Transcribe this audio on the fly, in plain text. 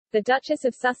The Duchess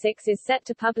of Sussex is set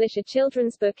to publish a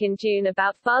children's book in June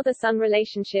about father-son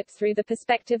relationships through the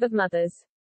perspective of mothers.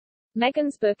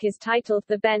 Meghan's book is titled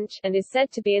The Bench, and is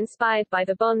said to be inspired by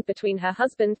the bond between her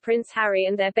husband Prince Harry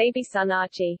and their baby son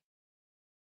Archie.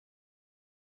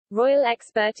 Royal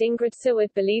expert Ingrid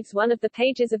Seward believes one of the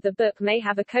pages of the book may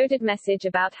have a coded message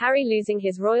about Harry losing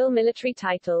his royal military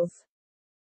titles.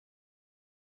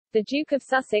 The Duke of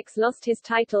Sussex lost his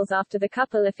titles after the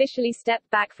couple officially stepped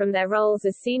back from their roles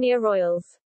as senior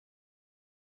royals.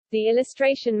 The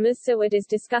illustration Ms. Seward is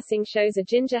discussing shows a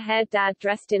ginger-haired dad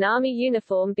dressed in army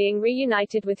uniform being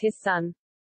reunited with his son.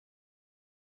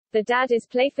 The dad is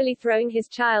playfully throwing his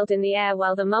child in the air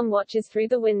while the mum watches through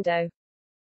the window.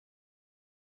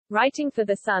 Writing for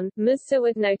The Sun, Ms.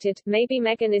 Seward noted, maybe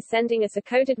Meghan is sending us a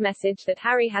coded message that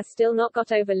Harry has still not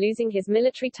got over losing his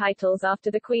military titles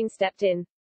after the Queen stepped in.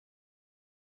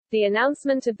 The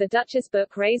announcement of the Duchess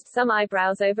book raised some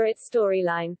eyebrows over its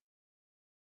storyline.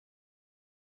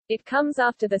 It comes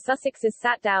after the Sussexes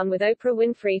sat down with Oprah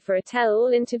Winfrey for a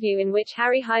tell-all interview in which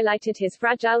Harry highlighted his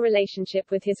fragile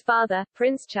relationship with his father,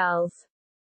 Prince Charles.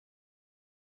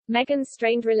 Meghan's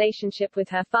strained relationship with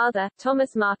her father,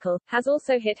 Thomas Markle, has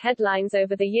also hit headlines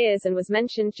over the years and was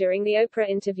mentioned during the Oprah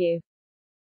interview.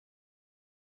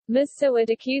 Ms. Seward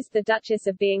accused the Duchess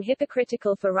of being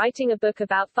hypocritical for writing a book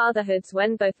about fatherhoods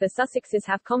when both the Sussexes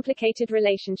have complicated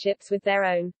relationships with their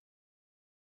own.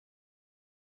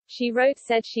 She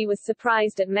said she was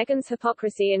surprised at Meghan's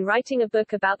hypocrisy in writing a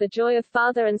book about the joy of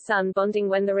father and son bonding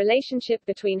when the relationship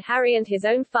between Harry and his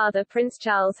own father Prince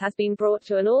Charles has been brought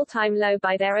to an all-time low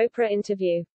by their Oprah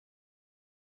interview.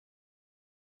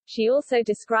 She also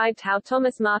described how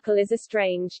Thomas Markle is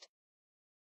estranged.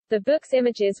 The book's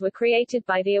images were created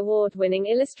by the award-winning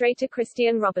illustrator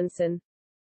Christian Robinson.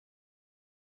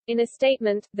 In a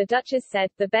statement, the Duchess said,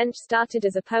 "The Bench started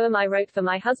as a poem I wrote for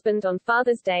my husband on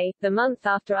Father's Day, the month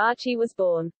after Archie was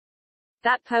born.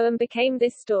 That poem became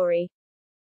this story."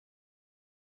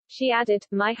 She added,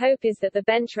 "My hope is that The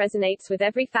Bench resonates with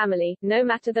every family, no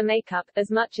matter the makeup,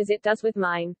 as much as it does with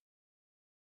mine."